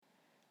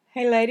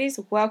Hey ladies,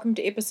 welcome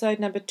to episode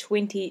number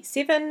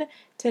 27.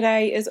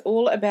 Today is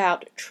all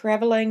about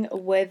traveling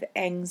with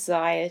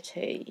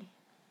anxiety.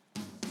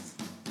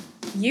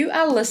 You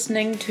are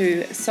listening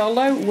to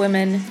Solo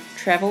Women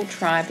Travel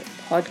Tribe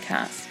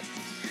podcast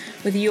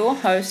with your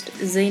host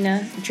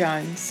Zena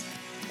Jones.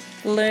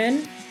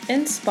 Learn,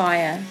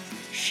 inspire,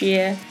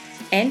 share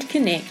and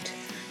connect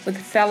with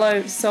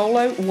fellow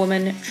solo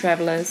women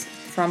travelers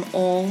from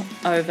all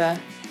over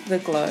the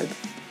globe.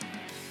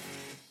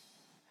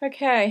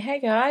 Okay, hey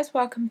guys,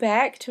 welcome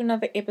back to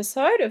another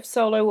episode of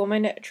Solo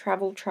Woman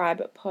Travel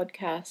Tribe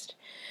podcast.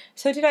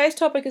 So today's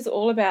topic is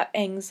all about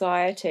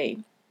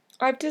anxiety.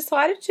 I've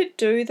decided to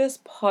do this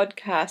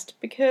podcast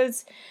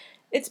because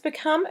it's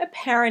become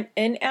apparent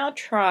in our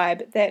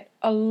tribe that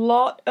a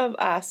lot of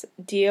us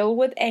deal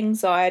with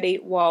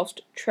anxiety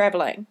whilst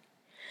traveling.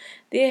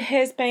 There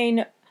has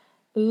been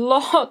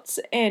lots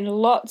and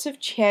lots of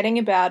chatting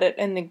about it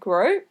in the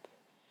group,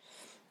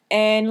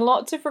 and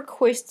lots of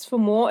requests for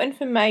more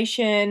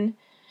information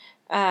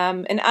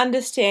and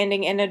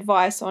understanding and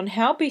advice on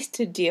how best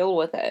to deal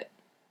with it.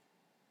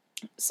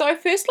 So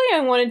firstly, I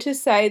wanted to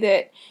say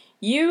that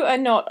you are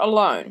not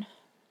alone.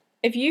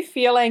 If you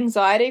feel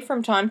anxiety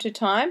from time to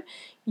time,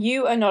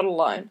 you are not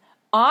alone.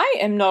 I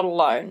am not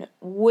alone.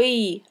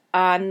 We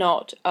are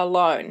not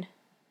alone.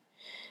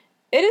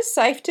 It is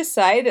safe to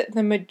say that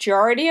the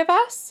majority of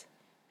us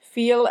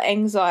feel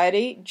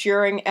anxiety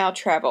during our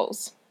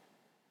travels.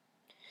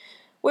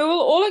 We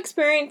will all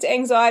experience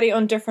anxiety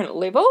on different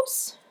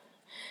levels.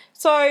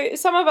 So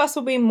some of us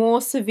will be more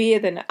severe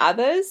than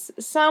others.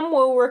 Some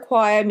will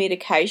require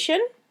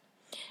medication,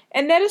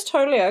 and that is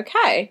totally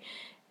okay.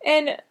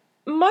 And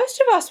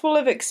most of us will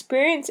have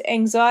experienced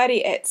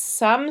anxiety at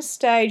some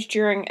stage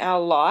during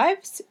our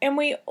lives, and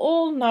we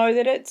all know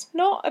that it's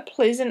not a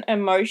pleasant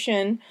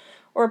emotion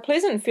or a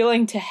pleasant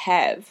feeling to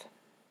have.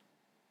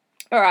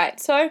 Alright,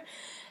 so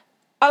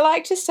I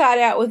like to start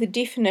out with a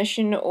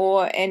definition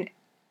or an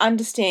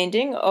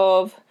understanding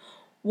of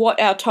what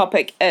our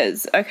topic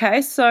is.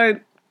 Okay, so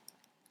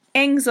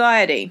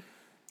anxiety.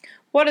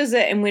 What is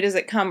it and where does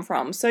it come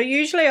from? So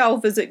usually I'll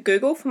visit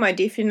Google for my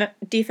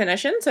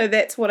definition, so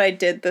that's what I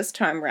did this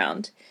time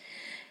round.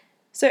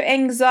 So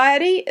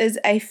anxiety is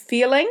a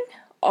feeling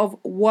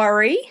of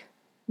worry,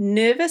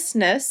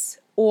 nervousness,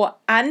 or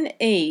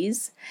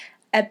unease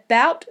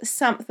about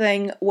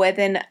something with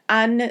an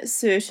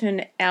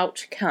uncertain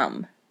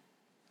outcome.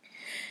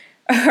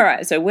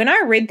 Alright, so when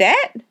I read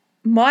that,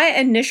 my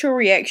initial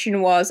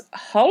reaction was,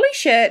 holy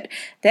shit,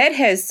 that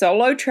has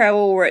solo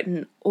travel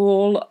written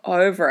all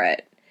over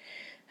it.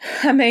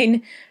 I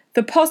mean,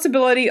 the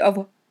possibility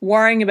of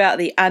worrying about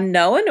the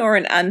unknown or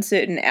an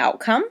uncertain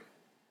outcome.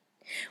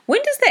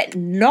 When does that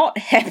not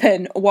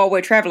happen while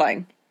we're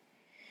traveling?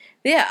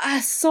 There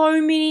are so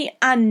many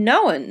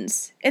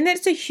unknowns, and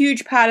that's a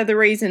huge part of the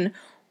reason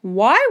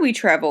why we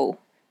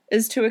travel,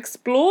 is to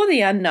explore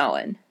the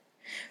unknown.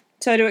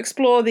 So to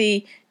explore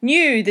the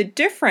new, the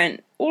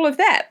different, all of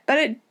that. But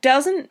it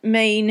doesn't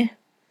mean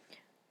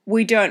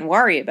we don't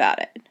worry about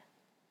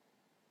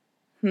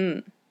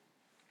it.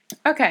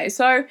 Okay,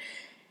 so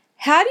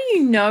how do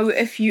you know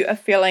if you are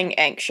feeling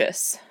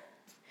anxious?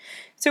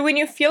 So when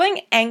you're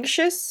feeling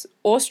anxious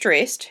or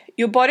stressed,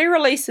 your body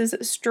releases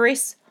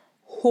stress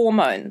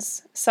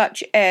hormones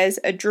such as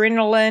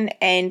adrenaline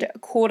and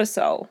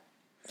cortisol.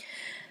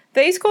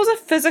 These cause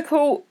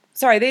physical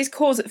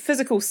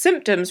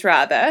symptoms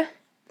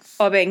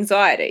of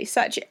anxiety,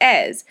 such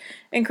as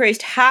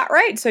increased heart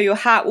rate, so your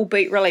heart will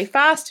beat really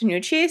fast in your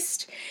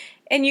chest,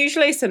 and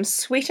usually some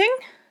sweating.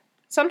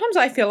 Sometimes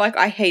I feel like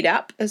I heat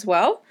up as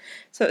well,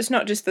 so it's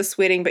not just the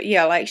sweating, but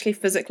I actually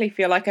physically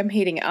feel like I'm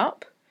heating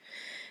up.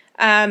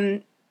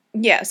 So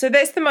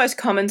that's the most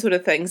common sort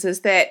of things, is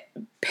that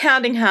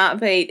pounding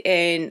heartbeat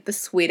and the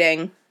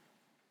sweating.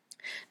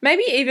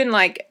 Maybe even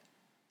like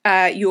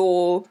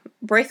your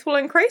breath will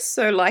increase,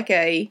 so like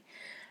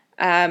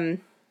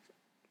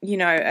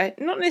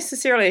not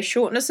necessarily a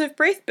shortness of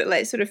breath, but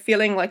like sort of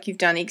feeling like you've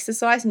done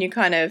exercise and you're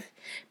kind of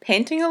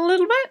panting a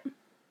little bit.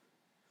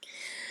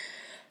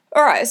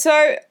 Alright,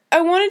 so I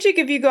wanted to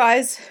give you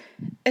guys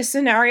a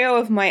scenario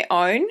of my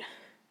own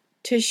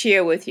to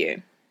share with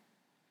you.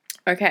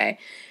 Okay,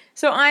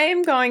 so I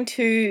am going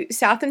to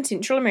South and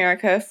Central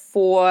America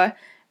for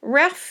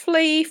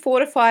roughly 4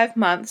 to 5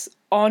 months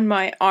on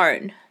my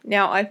own.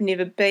 Now, I've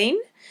never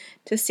been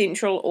to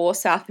Central or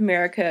South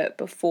America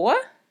before.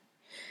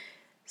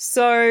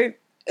 So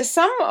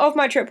some of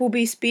my trip will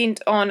be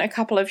spent on a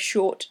couple of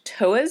short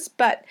tours,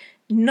 but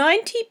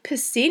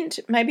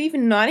 90%, maybe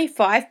even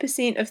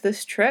 95% of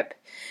this trip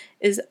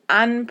is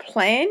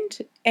unplanned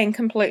and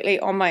completely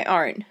on my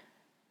own.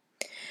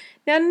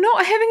 Now,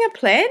 not having a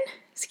plan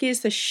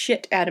scares the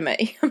shit out of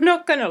me. I'm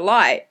not going to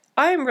lie.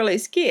 I am really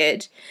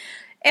scared.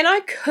 And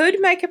I could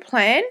make a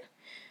plan.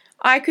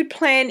 I could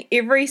plan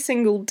every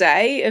single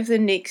day of the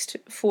next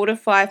 4 to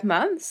 5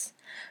 months.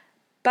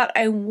 But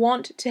I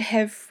want to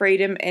have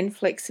freedom and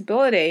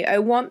flexibility. I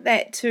want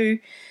that to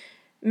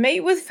meet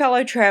with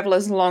fellow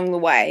travelers along the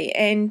way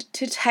and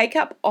to take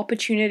up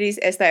opportunities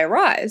as they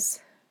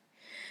arise.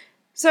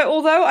 So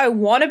although I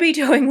want to be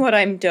doing what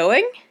I'm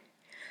doing,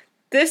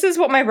 this is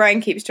what my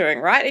brain keeps doing,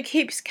 right? It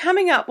keeps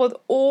coming up with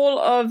all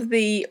of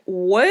the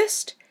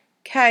worst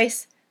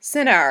case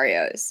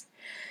scenarios.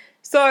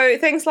 So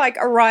things like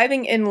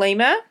arriving in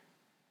Lima,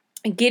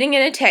 getting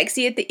in a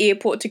taxi at the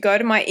airport to go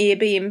to my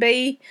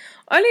Airbnb,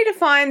 only to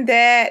find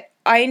that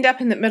I end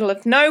up in the middle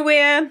of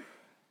nowhere.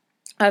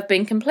 I've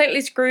been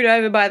completely screwed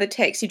over by the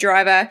taxi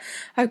driver.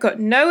 I've got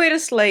nowhere to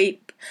sleep.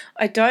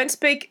 I don't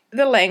speak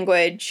the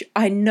language.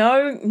 I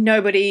know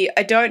nobody.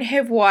 I don't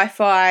have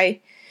Wi-Fi.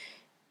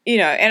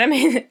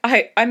 And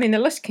I mean the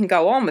list can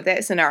go on with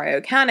that scenario,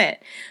 can't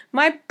it?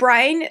 My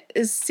brain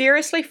is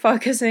seriously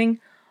focusing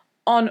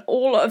on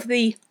all of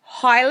the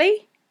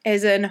highly,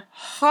 as in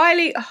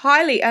highly,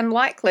 highly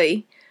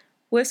unlikely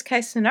worst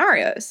case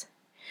scenarios.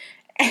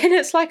 And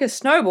it's like a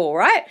snowball,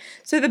 right?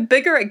 So the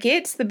bigger it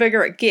gets, the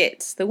bigger it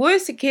gets. The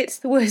worse it gets,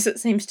 the worse it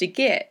seems to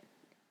get.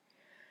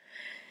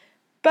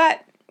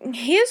 But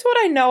here's what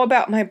I know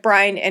about my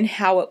brain and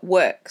how it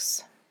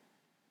works.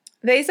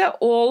 These are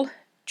all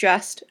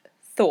just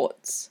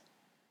thoughts.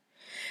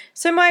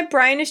 So my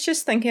brain is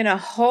just thinking a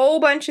whole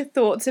bunch of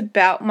thoughts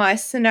about my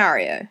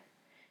scenario.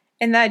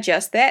 And they're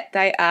just that,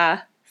 they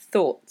are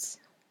thoughts.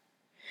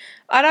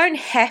 I don't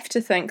have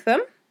to think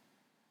them.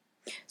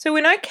 So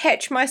when I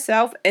catch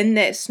myself in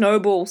that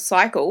snowball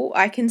cycle,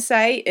 I can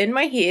say in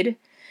my head,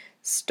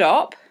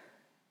 stop,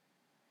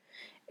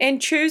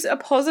 and choose a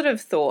positive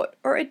thought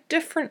or a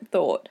different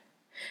thought.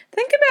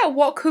 Think about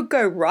what could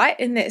go right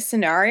in that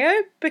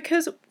scenario,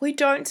 because we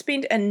don't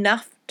spend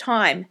enough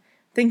time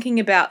thinking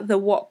about the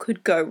what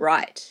could go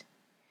right.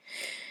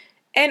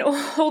 And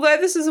although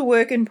this is a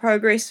work in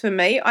progress for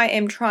me, I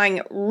am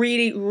trying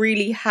really,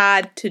 really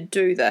hard to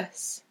do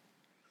this.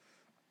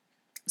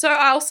 So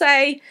I'll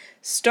say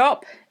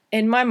stop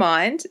in my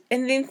mind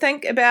and then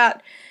think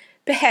about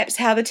perhaps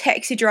how the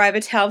taxi driver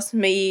tells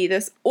me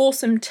this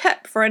awesome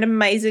tip for an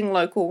amazing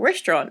local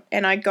restaurant.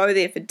 And I go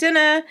there for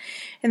dinner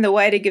and the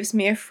waiter gives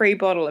me a free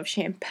bottle of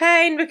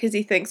champagne because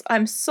he thinks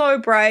I'm so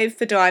brave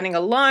for dining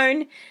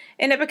alone,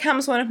 and it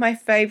becomes one of my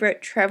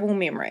favorite travel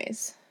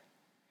memories.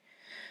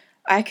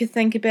 I could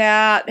think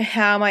about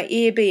how my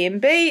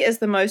Airbnb is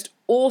the most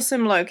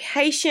awesome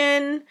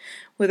location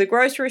with a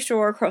grocery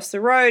store across the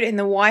road and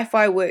the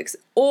Wi-Fi works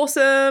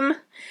awesome.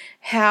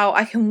 How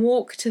I can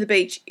walk to the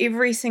beach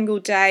every single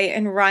day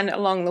and run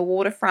along the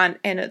waterfront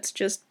and it's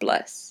just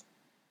bliss.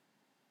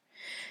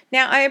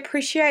 Now, I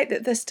appreciate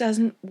that this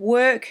doesn't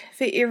work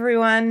for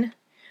everyone,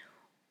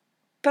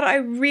 but I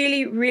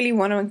really, really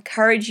want to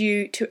encourage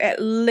you to at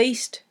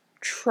least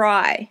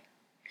try.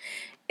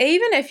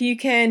 Even if you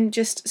can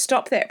just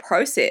stop that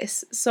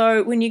process.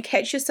 So when you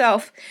catch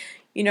yourself,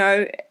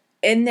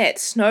 in that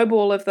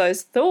snowball of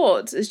those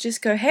thoughts, is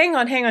just go, hang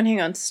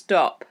on,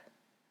 stop.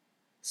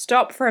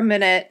 Stop for a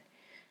minute.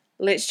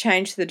 Let's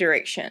change the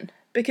direction.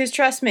 Because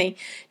trust me,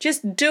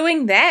 just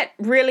doing that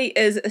really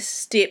is a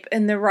step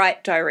in the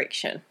right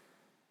direction.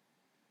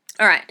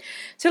 All right,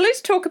 so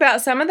let's talk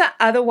about some of the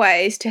other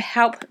ways to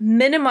help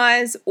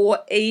minimize or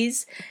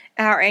ease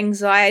our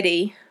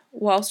anxiety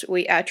whilst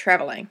we are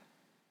traveling.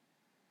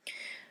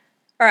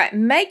 All right,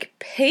 make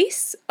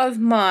peace of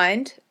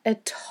mind a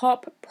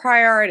top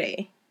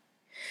priority.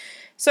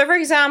 So, for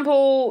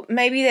example,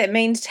 maybe that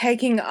means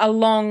taking a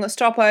long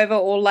stopover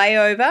or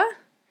layover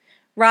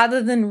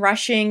rather than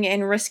rushing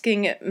and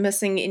risking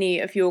missing any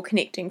of your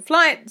connecting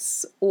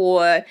flights,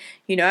 or,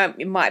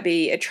 it might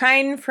be a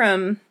train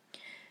from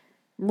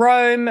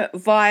Rome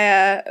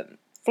via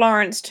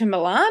Florence to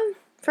Milan,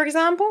 for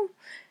example.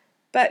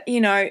 But,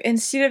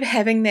 instead of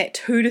having that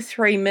 2 to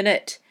 3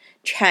 minute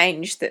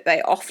change that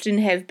they often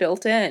have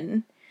built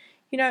in,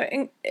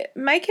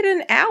 make it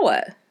an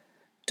hour.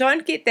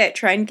 Don't get that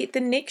train, get the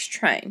next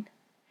train.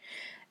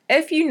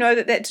 If you know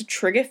that that's a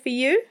trigger for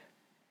you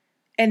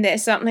and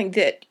that's something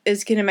that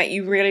is going to make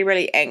you really,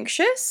 really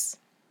anxious,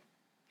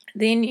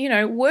 then,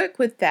 work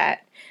with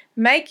that.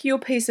 Make your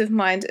peace of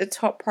mind a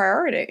top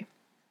priority.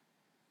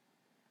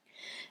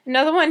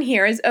 Another one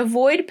here is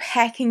avoid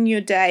packing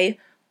your day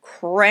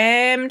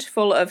crammed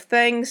full of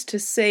things to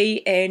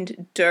see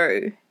and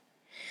do.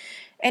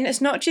 And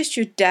it's not just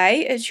your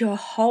day, it's your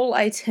whole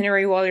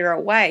itinerary while you're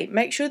away.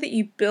 Make sure that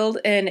you build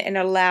in and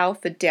allow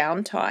for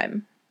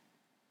downtime.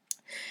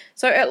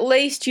 So at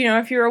least,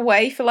 if you're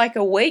away for like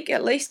a week,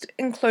 at least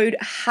include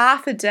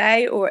half a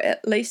day, or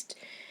at least,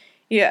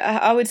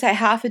 I would say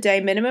half a day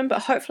minimum,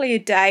 but hopefully a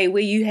day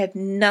where you have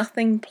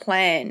nothing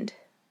planned.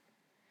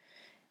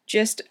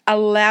 Just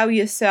allow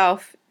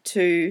yourself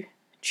to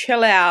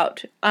chill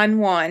out,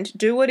 unwind,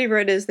 do whatever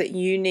it is that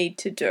you need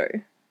to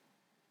do.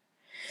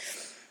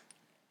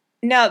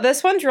 Now,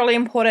 this one's really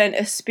important,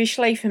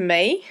 especially for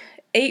me.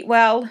 Eat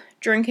well,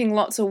 drinking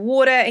lots of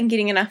water, and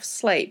getting enough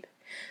sleep.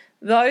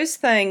 Those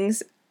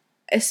things,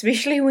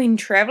 especially when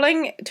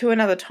traveling to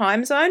another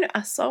time zone,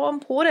 are so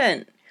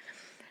important.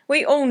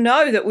 We all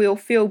know that we'll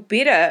feel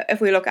better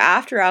if we look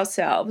after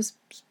ourselves,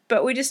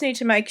 but we just need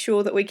to make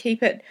sure that we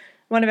keep it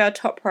one of our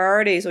top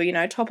priorities,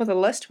 or, top of the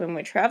list when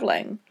we're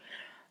traveling.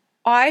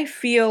 I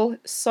feel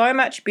so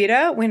much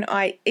better when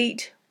I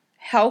eat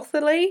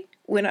healthily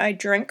when I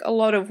drink a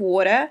lot of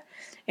water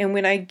and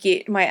when I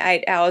get my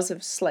 8 hours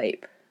of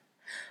sleep.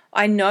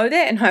 I know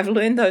that, and I've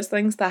learned those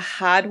things the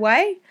hard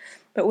way,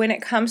 but when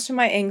it comes to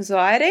my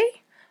anxiety,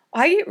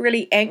 I get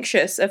really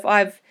anxious if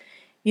I've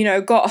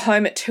got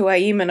home at 2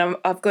 a.m. and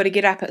I've got to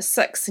get up at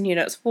 6 and,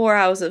 it's 4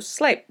 hours of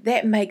sleep.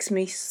 That makes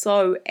me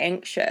so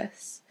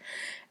anxious.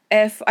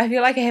 If I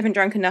feel like I haven't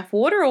drunk enough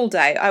water all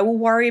day, I will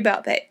worry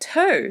about that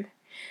too.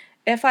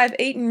 If I've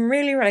eaten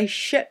really, really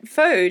shit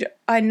food,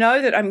 I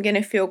know that I'm going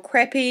to feel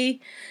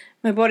crappy.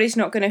 My body's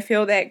not going to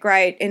feel that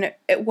great, and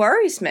it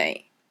worries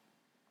me.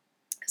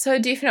 So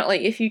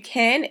definitely, if you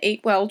can,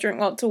 eat well, drink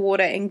lots of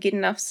water, and get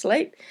enough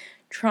sleep,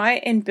 try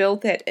and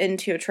build that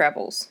into your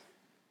travels.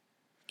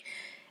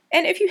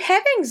 And if you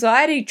have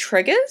anxiety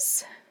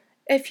triggers,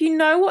 if you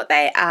know what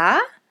they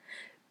are,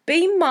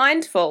 be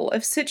mindful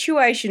of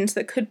situations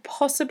that could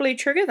possibly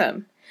trigger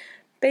them.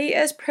 Be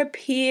as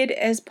prepared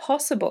as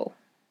possible.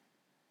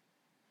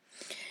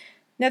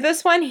 Now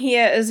this one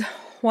here is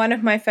one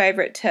of my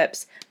favorite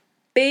tips.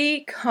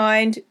 Be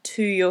kind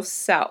to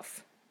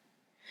yourself.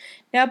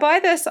 Now by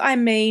this I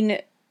mean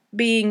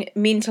being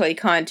mentally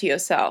kind to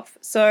yourself.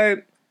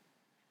 So,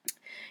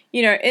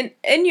 in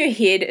your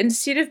head,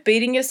 instead of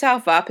beating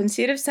yourself up,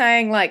 instead of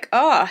saying like,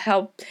 oh,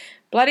 how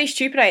bloody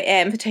stupid I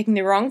am for taking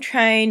the wrong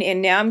train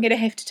and now I'm going to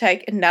have to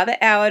take another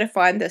hour to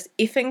find this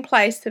effing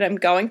place that I'm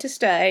going to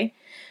stay,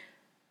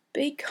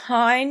 be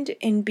kind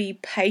and be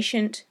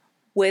patient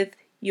with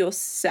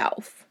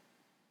yourself.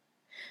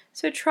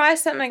 So try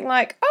something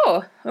like,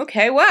 oh,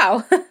 okay,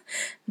 wow,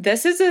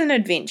 this is an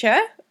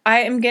adventure. I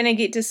am going to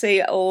get to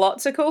see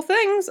lots of cool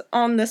things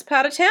on this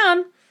part of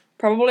town.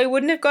 Probably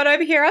wouldn't have got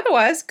over here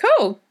otherwise.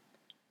 Cool.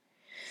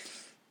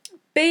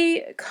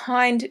 Be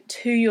kind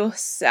to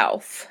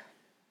yourself.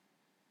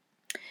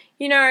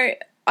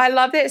 I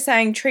love that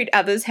saying, treat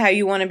others how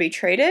you want to be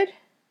treated,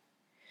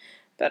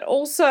 but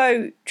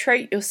also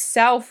treat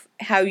yourself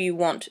how you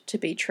want to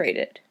be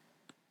treated.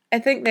 I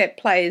think that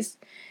plays,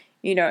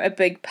 a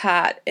big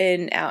part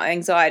in our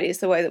anxiety, is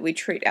the way that we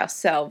treat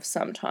ourselves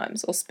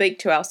sometimes, or speak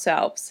to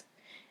ourselves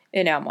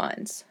in our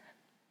minds.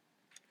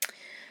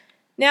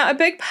 Now, a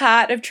big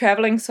part of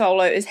traveling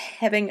solo is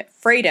having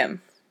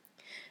freedom.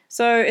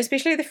 So,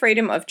 especially the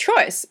freedom of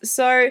choice.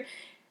 So,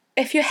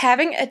 if you're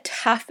having a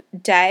tough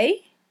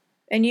day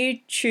and you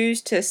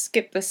choose to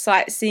skip the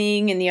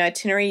sightseeing and the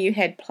itinerary you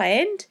had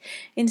planned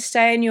and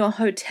stay in your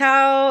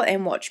hotel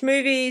and watch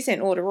movies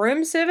and order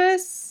room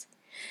service,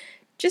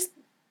 just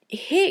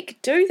heck,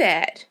 do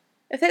that.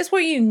 If that's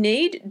what you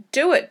need,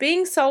 do it.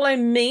 Being solo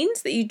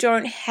means that you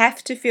don't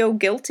have to feel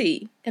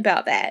guilty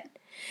about that.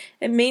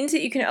 It means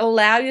that you can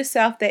allow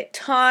yourself that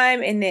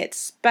time and that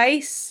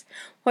space,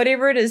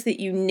 whatever it is that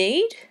you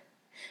need,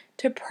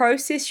 to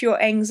process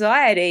your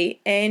anxiety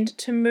and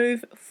to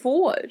move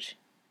forward.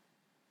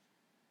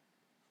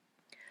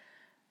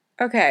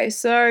 Okay,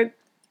 so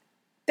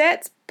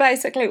that's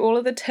basically all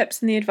of the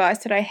tips and the advice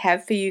that I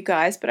have for you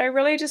guys, but I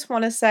really just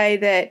want to say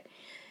that,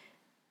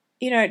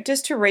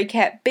 just to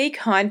recap, be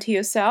kind to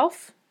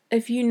yourself.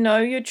 If you know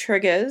your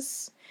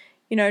triggers,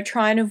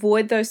 try and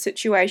avoid those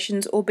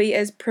situations or be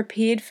as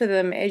prepared for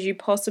them as you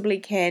possibly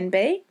can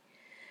be.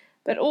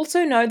 But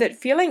also know that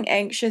feeling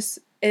anxious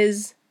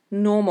is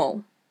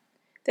normal.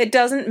 That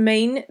doesn't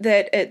mean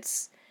that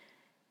it's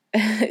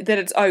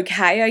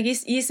okay. I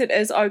guess, yes, it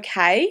is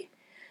okay,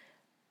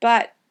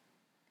 but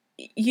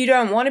you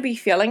don't want to be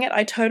feeling it.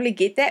 I totally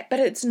get that, but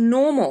it's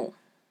normal.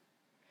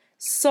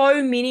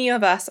 So many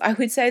of us, I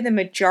would say the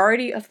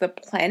majority of the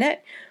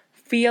planet,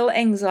 feel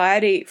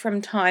anxiety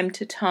from time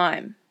to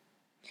time.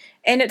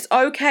 And it's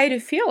okay to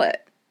feel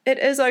it. It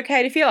is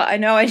okay to feel it. I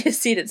know I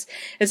just said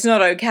it's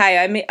not okay.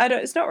 I mean,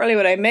 it's not really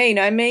what I mean.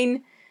 I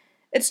mean,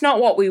 it's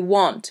not what we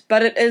want,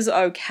 but it is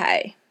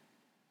okay.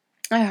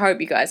 I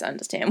hope you guys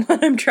understand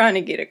what I'm trying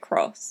to get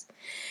across.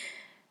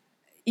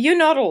 You're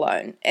not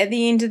alone. At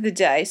the end of the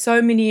day,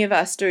 so many of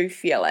us do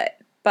feel it.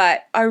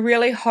 But I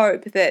really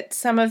hope that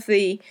some of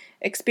the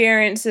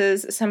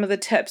experiences, some of the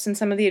tips, and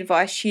some of the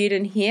advice shared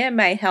in here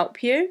may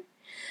help you.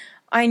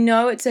 I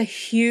know it's a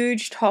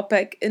huge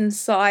topic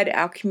inside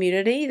our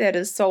community, that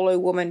is Solo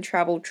Woman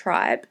Travel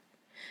Tribe.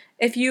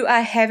 If you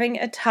are having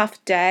a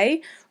tough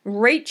day,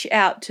 reach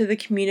out to the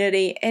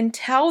community and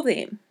tell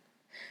them.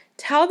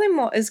 Tell them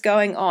what is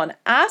going on.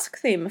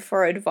 Ask them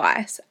for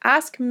advice.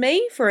 Ask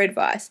me for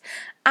advice.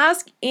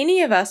 Ask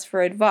any of us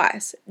for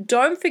advice.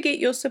 Don't forget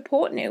your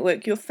support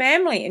network, your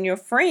family and your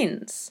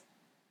friends.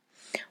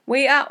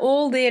 We are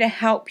all there to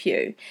help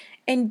you.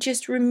 And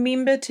just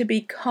remember to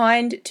be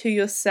kind to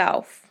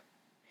yourself.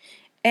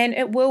 And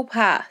it will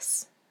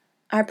pass.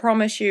 I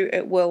promise you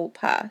it will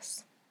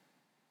pass.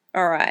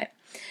 All right.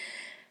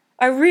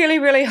 I really,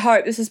 really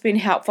hope this has been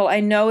helpful. I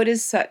know it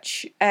is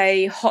such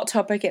a hot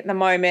topic at the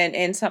moment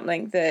and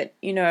something that,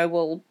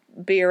 will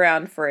be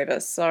around forever.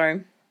 So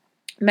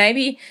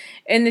maybe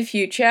in the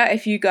future,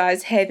 if you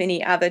guys have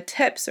any other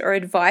tips or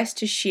advice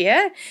to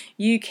share,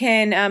 you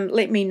can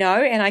let me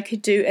know and I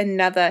could do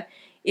another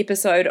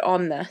episode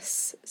on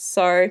this.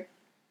 So,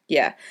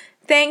 yeah.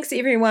 thanks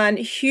everyone.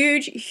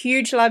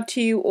 Huge love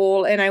to you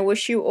all, and I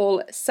wish you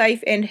all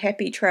safe and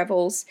happy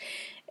travels.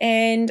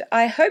 And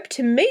I hope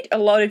to meet a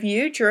lot of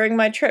you during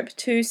my trip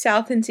to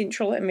South and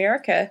Central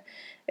America.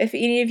 If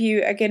any of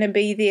you are going to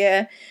be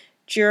there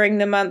during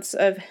the months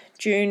of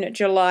June,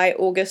 July,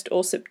 August,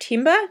 or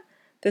September,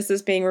 this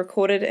is being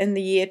recorded in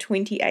the year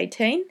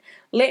 2018,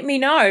 let me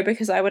know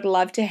because I would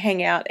love to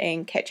hang out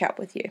and catch up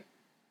with you.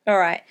 All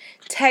right,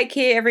 take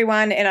care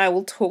everyone, and I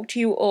will talk to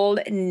you all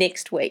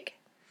next week.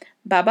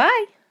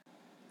 Bye-bye.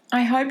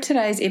 I hope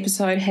today's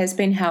episode has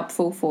been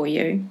helpful for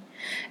you.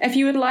 If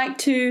you would like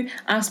to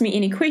ask me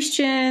any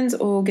questions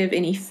or give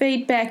any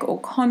feedback or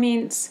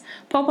comments,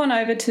 pop on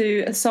over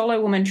to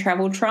Solo Woman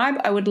Travel Tribe.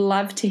 I would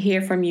love to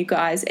hear from you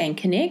guys and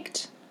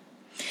connect.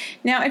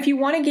 Now, if you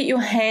want to get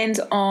your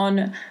hands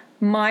on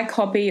my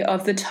copy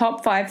of the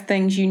top 5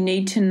 things you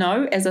need to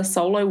know as a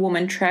solo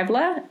woman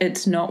traveler,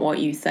 it's not what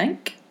you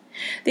think,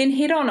 then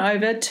head on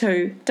over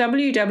to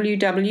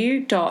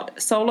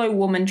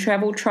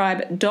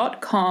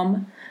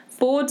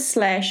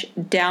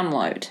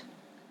www.solowomantraveltribe.com/download.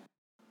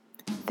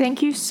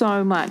 Thank you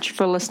so much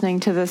for listening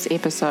to this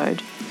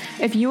episode.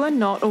 If you are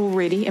not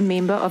already a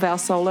member of our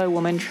Solo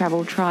Woman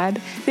Travel Tribe,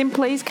 then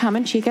please come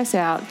and check us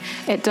out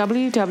at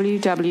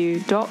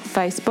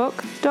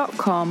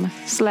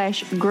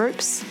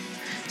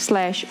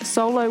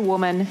www.facebook.com/groups/Solo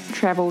Woman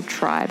Travel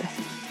Tribe.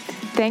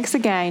 Thanks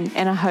again,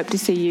 and I hope to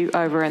see you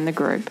over in the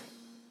group.